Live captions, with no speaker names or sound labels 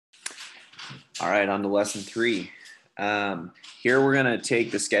All right, on to lesson 3. Here we're going to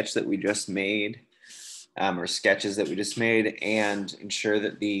take the sketch that we just made, or sketches that we just made, and ensure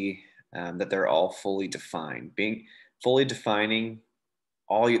that that they're all fully defined. Being fully defining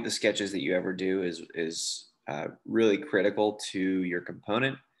all the sketches that you ever do is really critical to your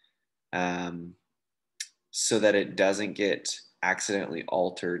component, so that it doesn't get accidentally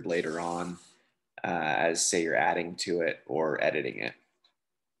altered later on, as say you're adding to it or editing it.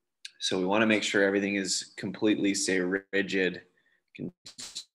 So we want to make sure everything is completely, say, rigid,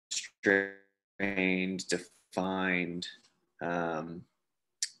 constrained, defined,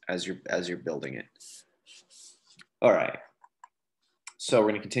 as you're building it. All right. So we're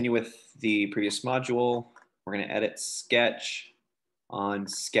going to continue with the previous module. We're going to edit sketch on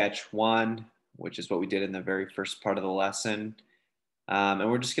sketch 1, which is what we did in the very first part of the lesson.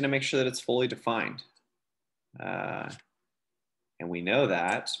 And we're just going to make sure that it's fully defined. And we know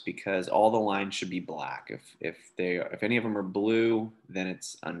that because all the lines should be black. If any of them are blue, then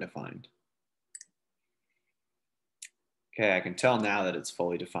it's undefined. Okay, I can tell now that it's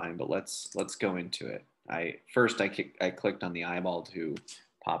fully defined, but let's go into it. I clicked on the eyeball to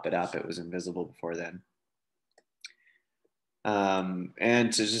pop it up. It was invisible before then.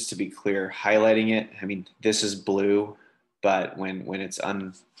 And just to be clear, highlighting it, I mean, this is blue, but when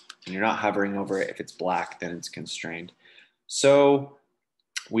you're not hovering over it, if it's black, then it's constrained. So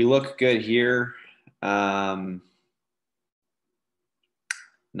we look good here. Not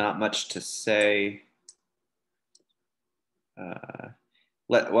much to say.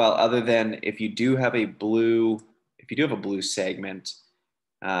 Well, other than if you do have a blue segment,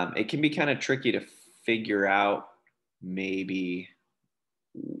 it can be kind of tricky to figure out maybe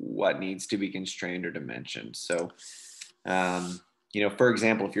what needs to be constrained or dimensioned. So, for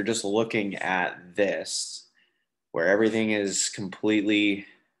example, if you're just looking at this, where everything is completely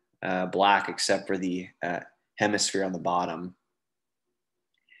black except for the hemisphere on the bottom,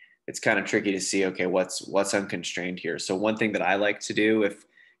 it's kind of tricky to see, okay, what's unconstrained here. So one thing that I like to do if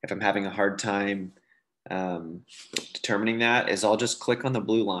I'm having a hard time determining that is I'll just click on the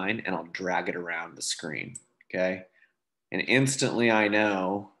blue line and I'll drag it around the screen, okay? And instantly I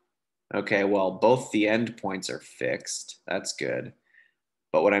know, okay, well, both the endpoints are fixed. That's good.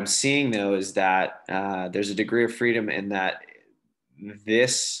 But what I'm seeing though is that there's a degree of freedom in that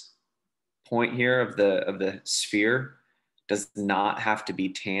this point here of the sphere does not have to be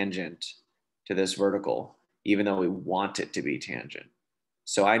tangent to this vertical, even though we want it to be tangent.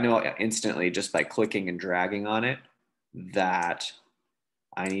 So I know instantly just by clicking and dragging on it that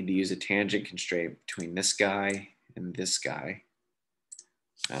I need to use a tangent constraint between this guy and this guy.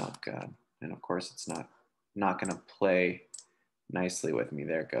 Oh God. And of course it's not gonna play nicely with me.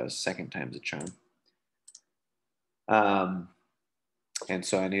 There it goes. Second time's a charm. And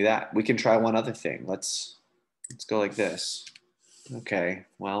so I knew that. We can try one other thing. Let's go like this. Okay,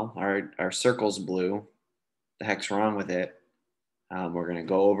 well, our circle's blue. The heck's wrong with it? We're gonna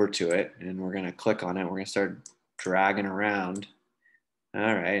go over to it and we're gonna click on it. We're gonna start dragging around.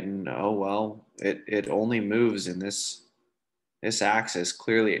 All right, and oh well, it only moves in this axis.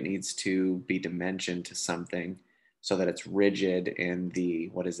 Clearly it needs to be dimensioned to something so that it's rigid in the,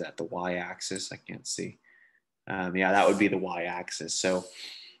 what is that, the y-axis? I can't see. Yeah, that would be the y-axis. So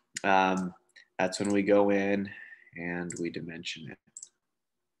that's when we go in and we dimension it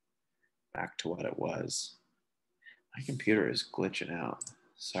back to what it was. My computer is glitching out.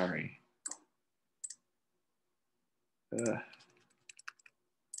 Sorry. Ugh.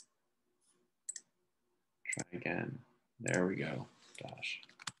 Try again. There we go. Gosh.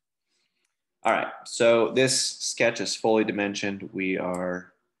 All right, so this sketch is fully dimensioned. We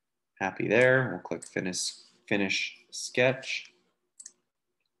are happy there. We'll click finish sketch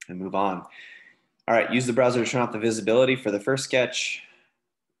and move on. All right, use the browser to turn off the visibility for the first sketch.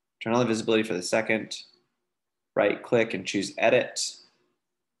 Turn on the visibility for the second. Right click and choose edit.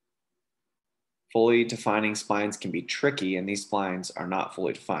 Fully defining splines can be tricky, and these splines are not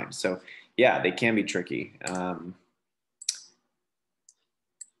fully defined. So yeah, they can be tricky.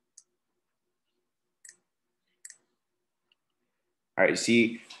 All right, you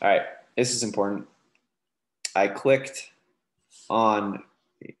see, all right, this is important. I clicked on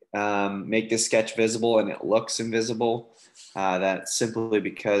make this sketch visible and it looks invisible. That's simply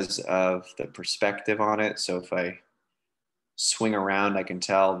because of the perspective on it. So if I swing around, I can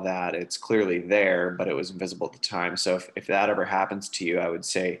tell that it's clearly there, but it was invisible at the time. So if that ever happens to you, I would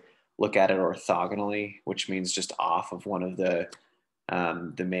say look at it orthogonally, which means just off of one of the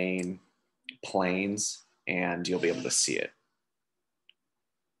main planes, and you'll be able to see it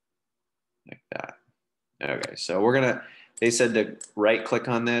like that. Okay, so we're They said to right click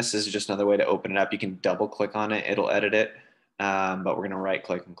on this. This is just another way to open it up. You can double click on it, it'll edit it. But we're gonna right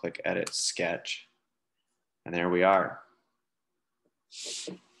click and click edit sketch. And there we are.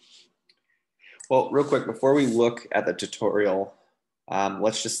 Well, real quick, before we look at the tutorial,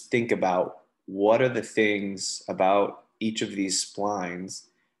 let's just think about what are the things about each of these splines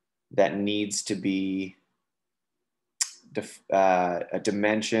that needs to be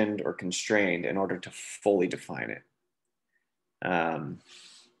dimensioned or constrained in order to fully define it. And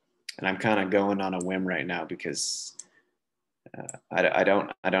I'm kind of going on a whim right now because I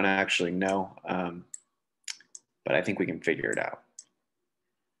don't actually know, but I think we can figure it out.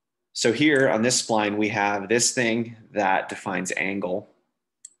 So here on this spline, we have this thing that defines angle,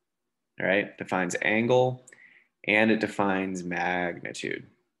 all right? Defines angle, and it defines magnitude.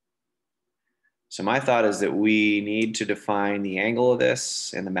 So my thought is that we need to define the angle of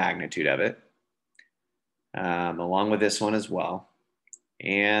this and the magnitude of it, along with this one as well.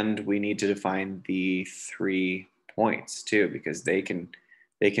 And we need to define the 3 points too, because they can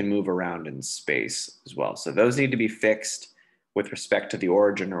move around in space as well. So those need to be fixed with respect to the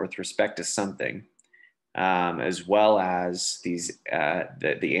origin or with respect to something, as well as these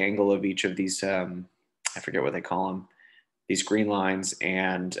the angle of each of these, I forget what they call them, these green lines,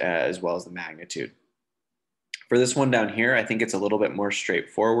 and as well as the magnitude. For this one down here, I think it's a little bit more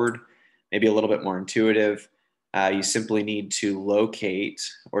straightforward, maybe a little bit more intuitive. You simply need to locate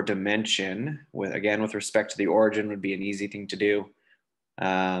or dimension, again, with respect to the origin would be an easy thing to do.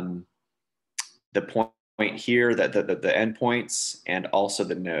 The point here, that the endpoints, and also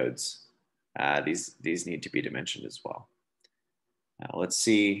the nodes. These need to be dimensioned as well. Let's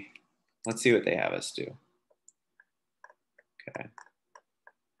see what they have us do. Okay.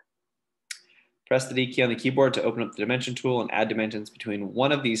 Press the D key on the keyboard to open up the dimension tool and add dimensions between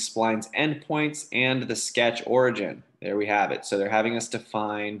one of these splines endpoints and the sketch origin. There we have it. So they're having us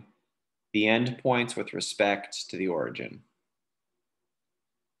define the endpoints with respect to the origin.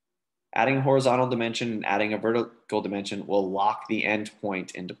 Adding a horizontal dimension and adding a vertical dimension will lock the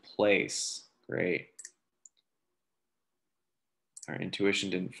endpoint into place. Great. Our intuition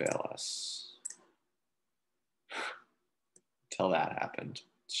didn't fail us. Until that happened.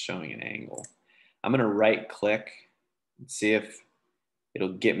 It's showing an angle. I'm gonna right click and see if it'll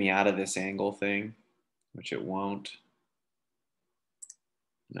get me out of this angle thing, which it won't.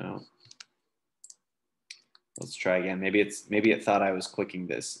 No. Let's try again. Maybe it thought I was clicking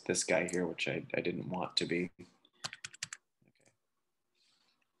this guy here, which I didn't want to be. Okay.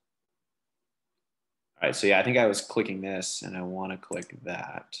 All right, so yeah, I think I was clicking this and I want to click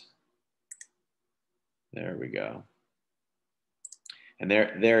that. There we go. And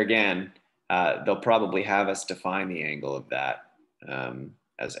there again, they'll probably have us define the angle of that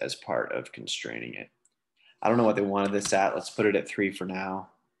as part of constraining it. I don't know what they wanted this at. Let's put it at 3 for now.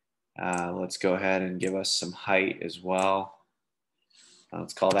 Let's go ahead and give us some height as well.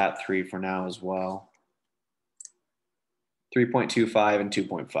 Let's call that 3 for now as well. 3.25 and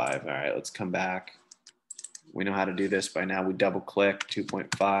 2.5. All right, let's come back. We know how to do this by now. We double click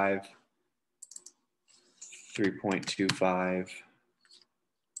 2.5, 3.25.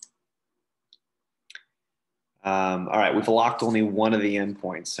 All right, we've locked only one of the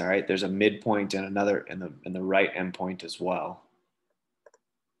endpoints. All right, there's a midpoint and another in the right endpoint as well.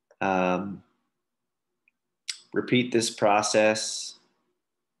 Repeat this process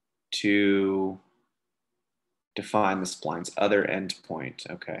to define the spline's other endpoint.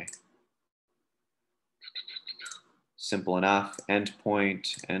 Okay. Simple enough.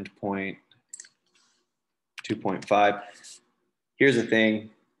 Endpoint, 2.5. Here's the thing.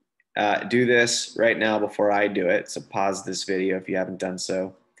 Do this right now before I do it. So pause this video if you haven't done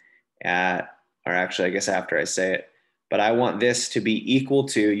so. Or actually, I guess after I say it. But I want this to be equal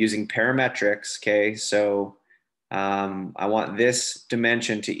to, using parametrics, okay? So I want this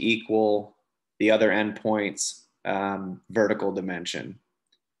dimension to equal the other endpoint's vertical dimension.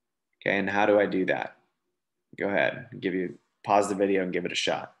 Okay, and how do I do that? Go ahead, pause the video and give it a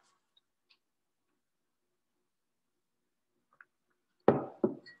shot.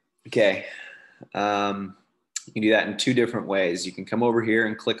 Okay, you can do that in 2 different ways. You can come over here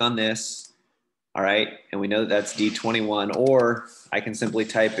and click on this, all right? And we know that that's D21, or I can simply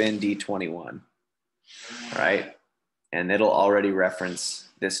type in D21, all right? And it'll already reference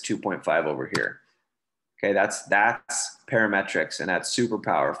this 2.5 over here. Okay, that's parametrics, and that's super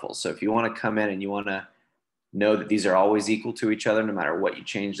powerful. So if you want to come in and you want to know that these are always equal to each other, no matter what you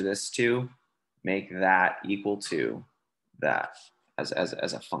change this to, make that equal to that as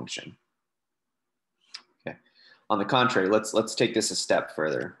a function. Okay. On the contrary, let's take this a step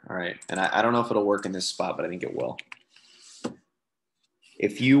further. All right, and I don't know if it'll work in this spot, but I think it will.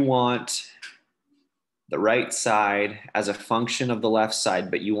 if you want the right side as a function of the left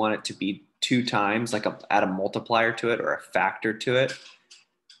side, but you want it to be 2 times, like add a multiplier to it or a factor to it,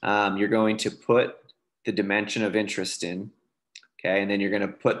 you're going to put the dimension of interest in, okay? And then you're going to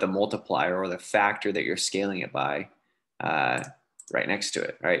put the multiplier or the factor that you're scaling it by right next to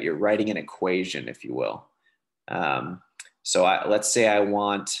it, right? You're writing an equation, if you will. So let's say I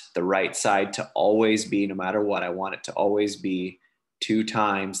want the right side to always be, no matter what, I want it to always be 2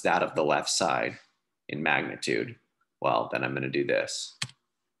 times that of the left side in magnitude. Well, then I'm going to do this.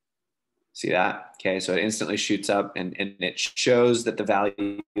 See that? Okay, so it instantly shoots up and it shows that the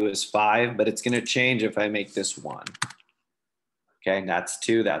value is 5, but it's going to change if I make this 1. Okay, that's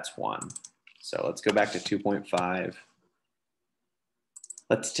 2, that's 1. So let's go back to 2.5.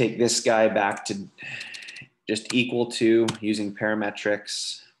 Let's take this guy back to just equal to using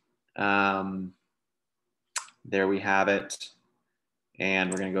parametrics. There we have it.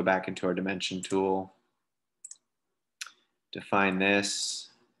 And we're going to go back into our dimension tool. Define this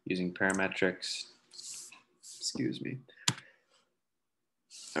using parametrics. Excuse me.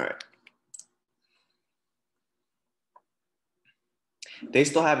 All right. They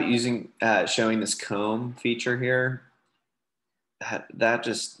still have it using showing this comb feature here. That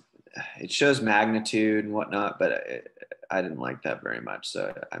just, it shows magnitude and whatnot, but I didn't like that very much,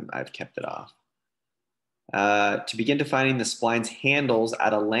 so I've kept it off. To begin defining the spline's handles,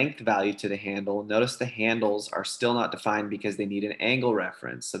 add a length value to the handle. Notice the handles are still not defined because they need an angle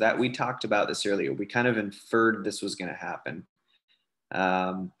reference. So that we talked about this earlier. We kind of inferred this was going to happen.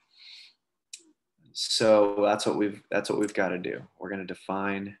 So that's what we've got to do. We're going to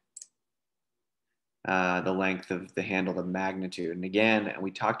define the length of the handle, the magnitude. And again,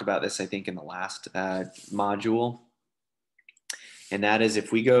 we talked about this, I think, in the last module. And that is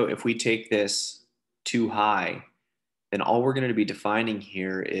if we take this too high, then all we're going to be defining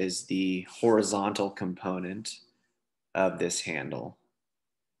here is the horizontal component of this handle.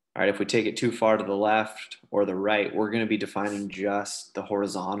 All right, if we take it too far to the left or the right, we're going to be defining just the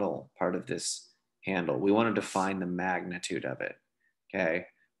horizontal part of this handle. We want to define the magnitude of it, okay?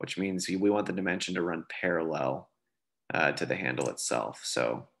 Which means we want the dimension to run parallel to the handle itself.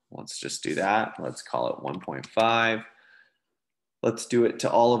 So let's just do that. Let's call it 1.5. Let's do it to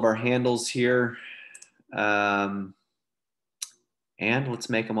all of our handles here. And let's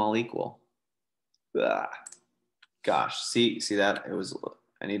make them all equal. Gosh, see that?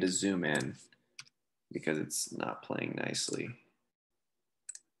 I need to zoom in because it's not playing nicely.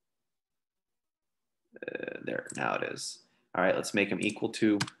 There, now it is. All right, let's make them equal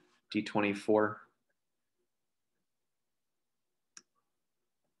to D24.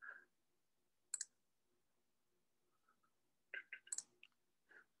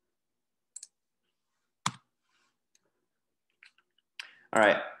 All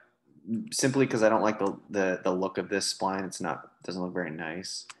right, simply because I don't like the look of this spline, doesn't look very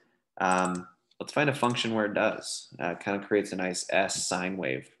nice. Let's find a function where it does. Kind of creates a nice S sine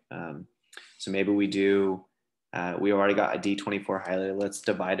wave. So maybe we do, we already got a D24 highlighted. Let's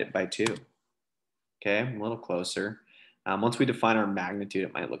divide it by 2. Okay, I'm a little closer. Once we define our magnitude,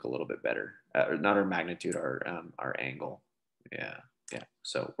 it might look a little bit better. Not our magnitude, our angle. Yeah.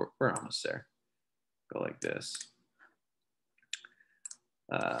 So we're almost there. Go like this.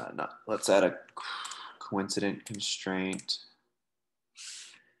 Let's add a coincident constraint.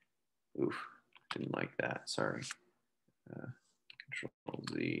 Oof, didn't like that, sorry. Control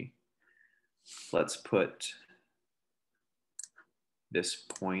Z. Let's put this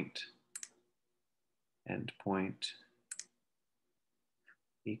point, end point,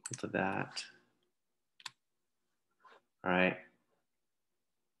 equal to that. All right.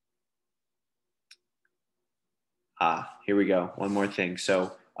 Here we go. One more thing.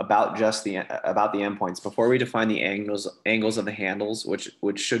 So about the endpoints, before we define the angles of the handles,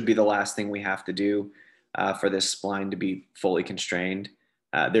 which should be the last thing we have to do for this spline to be fully constrained,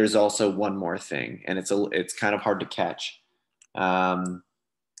 there's also one more thing, and it's kind of hard to catch, and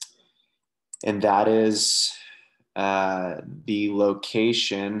that is the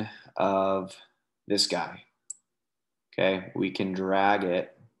location of this guy. Okay, we can drag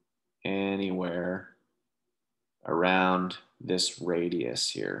it anywhere around this radius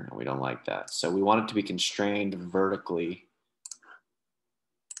here, and we don't like that. So we want it to be constrained vertically.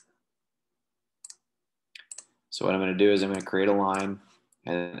 So what I'm going to do is I'm going to create a line,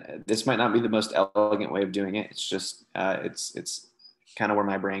 and this might not be the most elegant way of doing it. It's just it's kind of where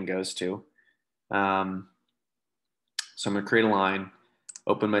my brain goes to. So I'm going to create a line,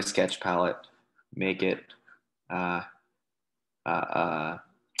 open my sketch palette, make it a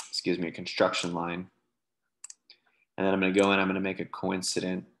construction line. And then I'm going to go in, I'm going to make a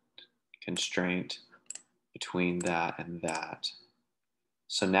coincident constraint between that and that.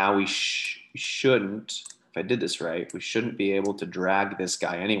 So now we shouldn't, if I did this right, we shouldn't be able to drag this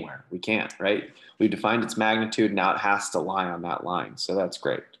guy anywhere. We can't, right? We've defined its magnitude, now it has to lie on that line. So that's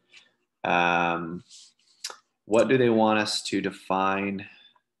great. What do they want us to define?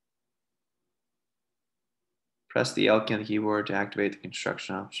 Press the L key on the keyboard to activate the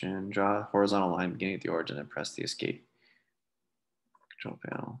construction option. Draw a horizontal line beginning at the origin and press the escape control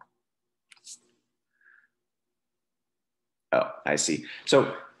panel. Oh, I see.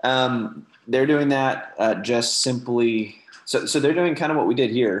 So they're doing that just simply. So they're doing kind of what we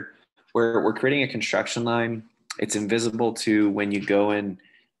did here, where we're creating a construction line. It's invisible to when you go and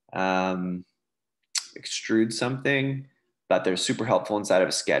extrude something, but they're super helpful inside of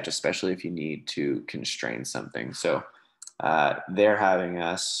a sketch, especially if you need to constrain something. So they're having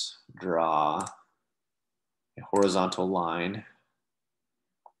us draw a horizontal line.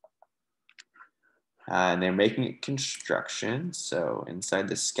 And they're making it construction. So inside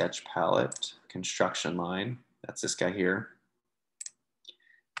the sketch palette, construction line, that's this guy here.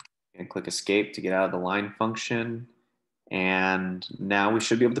 And click escape to get out of the line function. And now we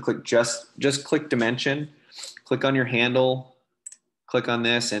should be able to click just click dimension, click on your handle, click on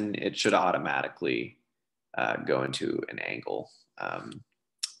this, and it should automatically go into an angle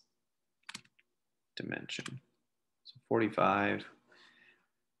dimension. So 45.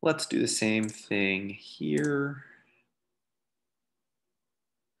 Let's do the same thing here.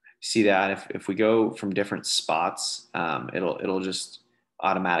 See that if we go from different spots, it'll just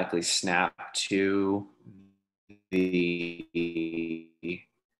automatically snap to the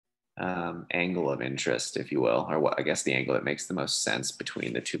angle of interest, if you will, or what I guess the angle that makes the most sense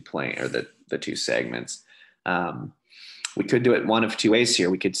between the two plane or the two segments. We could do it one of two ways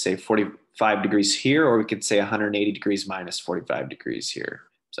here. We could say 45 degrees here, or we could say 180 degrees minus 45 degrees here.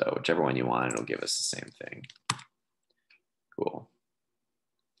 So whichever one you want, it'll give us the same thing. Cool.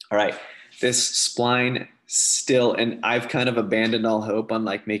 All right, this spline still, and I've kind of abandoned all hope on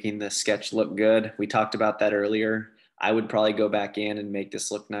like making the sketch look good. We talked about that earlier. I would probably go back in and make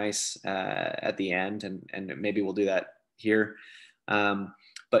this look nice at the end, and maybe we'll do that here.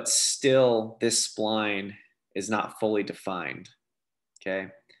 But still, this spline is not fully defined, okay?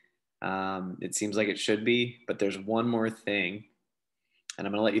 It seems like it should be, but there's one more thing, and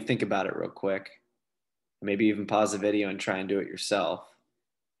I'm gonna let you think about it real quick. Maybe even pause the video and try and do it yourself.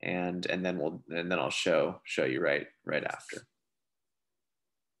 And then I'll show you right after.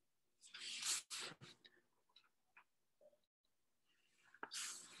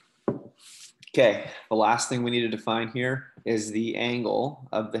 Okay, the last thing we need to define here is the angle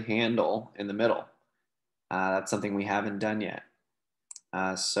of the handle in the middle. That's something we haven't done yet.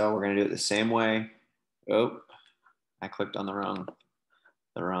 So we're gonna do it the same way. Oh, I clicked on the wrong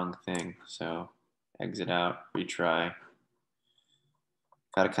thing. So exit out, retry.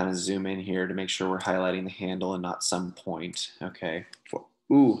 Got to kind of zoom in here to make sure we're highlighting the handle and not some point. Okay.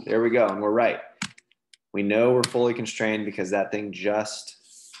 Ooh, there we go. And we're right. We know we're fully constrained because that thing just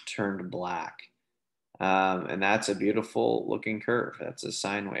turned black. And that's a beautiful looking curve. That's a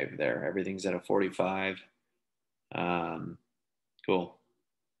sine wave there. Everything's at a 45. Cool.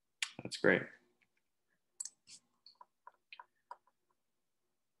 That's great.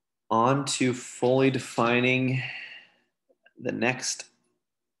 On to fully defining the next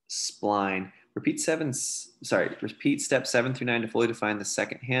spline. Repeat step 7 through 9 to fully define the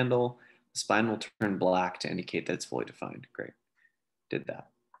second handle. The spline will turn black to indicate that it's fully defined. Great, did that.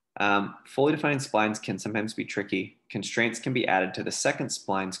 Fully defined splines can sometimes be tricky. Constraints can be added to the second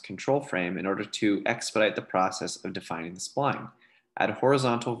spline's control frame in order to expedite the process of defining the spline. Add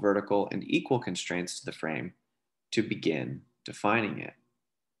horizontal, vertical, and equal constraints to the frame to begin defining it.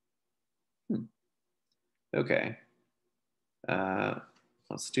 Okay.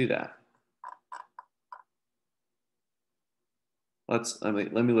 Let's do that. Let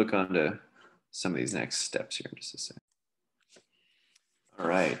me look onto some of these next steps here in just a second. All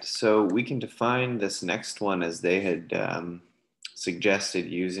right, so we can define this next one as they had suggested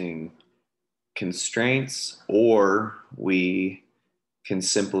using constraints, or we can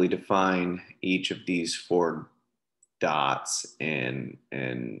simply define each of these 4 dots in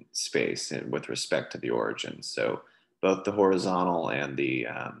space and with respect to the origin. So both the horizontal and the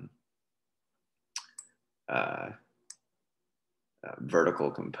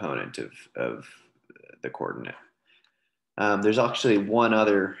vertical component of the coordinate. There's actually one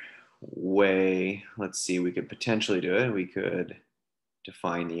other way. Let's see, we could potentially do it. We could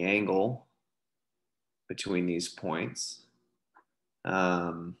define the angle between these points.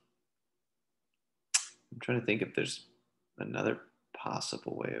 I'm trying to think if there's another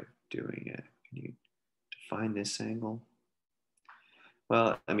possible way of doing it. Can you define this angle?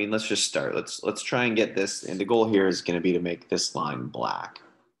 Well, I mean, let's just start. Let's try and get this. And the goal here is going to be to make this line black.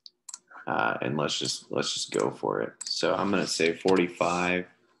 And let's just go for it. So I'm going to say 45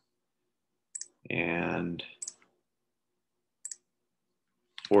 and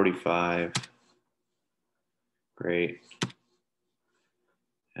 45. Great.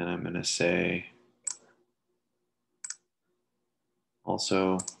 And I'm going to say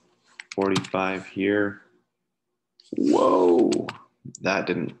also 45 here. Whoa, that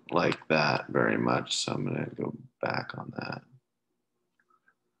didn't like that very much. So I'm going to go back on that.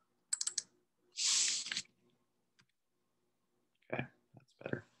 Okay, that's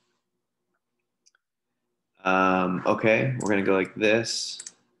better. Okay, we're going to go like this,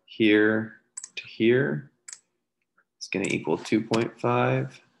 here to here. It's going to equal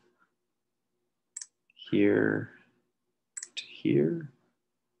 2.5. Here to here.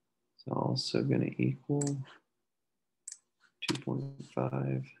 It's also going to equal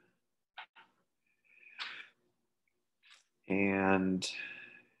 2.5. And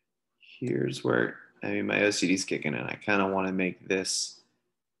here's where, I mean, my OCD is kicking in. I kind of want to make this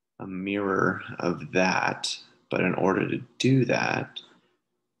a mirror of that. But in order to do that,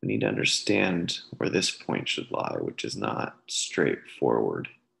 we need to understand where this point should lie, which is not straightforward.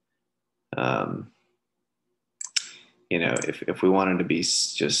 You know, if we wanted to be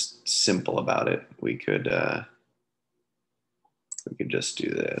just simple about it, we could just do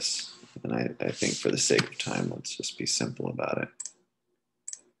this. And I think for the sake of time, let's just be simple about it.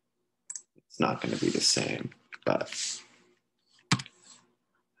 It's not going to be the same, but that's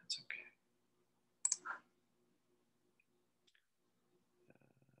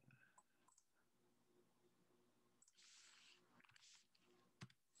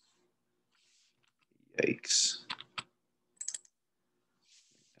okay. Yikes.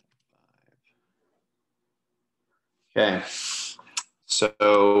 Okay,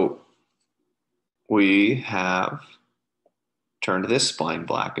 so we have turned this spline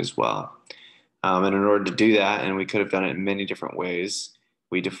black as well. And in order to do that, and we could have done it in many different ways,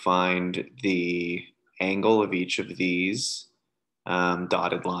 we defined the angle of each of these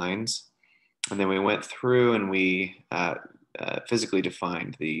dotted lines. And then we went through and we physically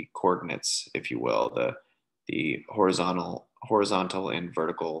defined the coordinates, if you will, the horizontal and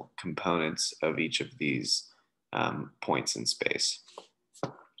vertical components of each of these points in space.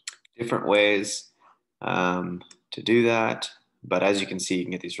 Different ways to do that. But as you can see, you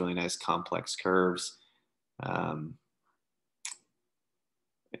can get these really nice complex curves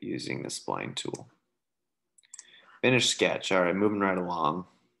using the spline tool. Finish sketch. All right, moving right along.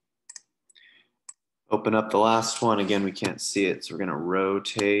 Open up the last one. Again, we can't see it, so we're going to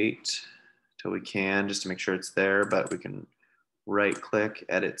rotate till we can just to make sure it's there, but we can right click,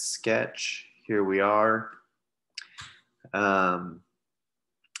 edit sketch. Here we are.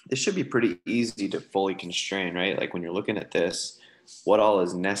 This should be pretty easy to fully constrain, right? Like when you're looking at this, what all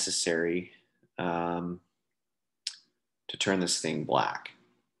is necessary to turn this thing black?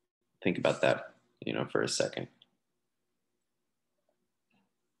 Think about that, you know, for a second.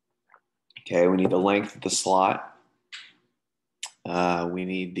 Okay, we need the length of the slot. We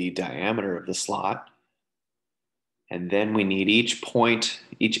need the diameter of the slot. And then we need each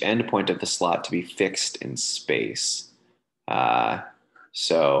end point of the slot to be fixed in space.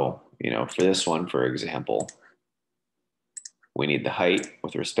 So, you know, for this one, for example, we need the height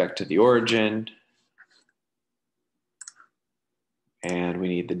with respect to the origin. And we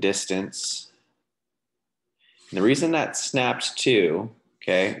need the distance. And the reason that snapped to,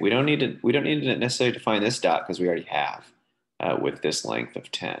 okay, we don't need to necessarily define this dot because we already have with this length of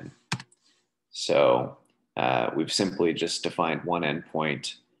 10. So we've simply just defined one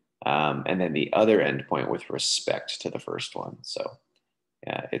endpoint and then the other endpoint with respect to the first one. So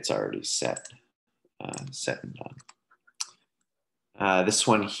it's already set and done. This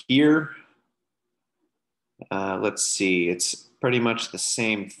one here, let's see, it's pretty much the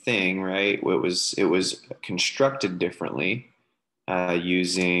same thing, right? It was constructed differently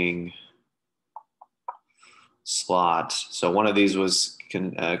using slot. So one of these was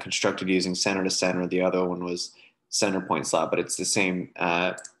constructed using center to center. The other one was center point slot, but it's the same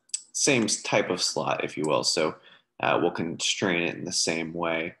type of slot, if you will. So we'll constrain it in the same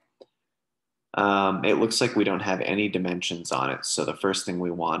way. It looks like we don't have any dimensions on it. So the first thing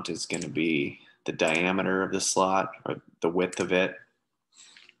we want is going to be the diameter of the slot, or the width of it,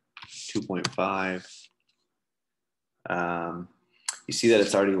 2.5. You see that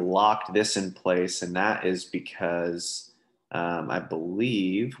it's already locked this in place, and that is because I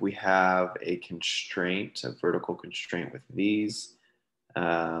believe we have a constraint, a vertical constraint with these.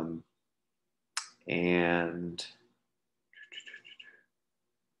 And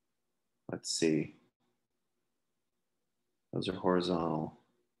let's see. Those are horizontal.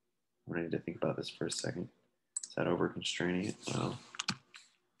 I need to think about this for a second. Is that over constraining it? No.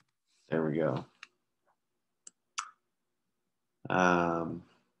 There we go.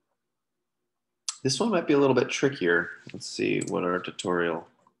 This one might be a little bit trickier. Let's see what our tutorial,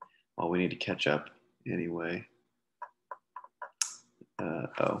 well, we need to catch up anyway.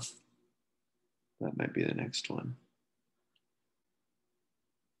 Oh, that might be the next one.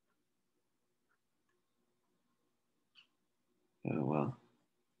 Oh, well,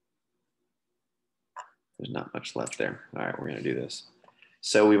 there's not much left there. All right, we're gonna do this.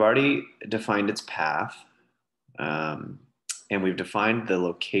 So we've already defined its path. And we've defined the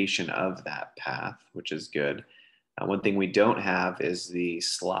location of that path, which is good. One thing we don't have is the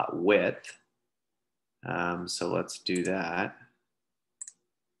slot width. So let's do that.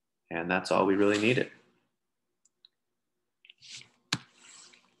 And that's all we really needed.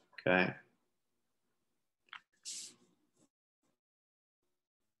 Okay.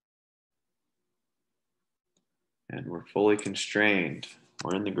 And we're fully constrained.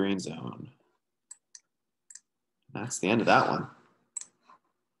 We're in the green zone. That's the end of that one.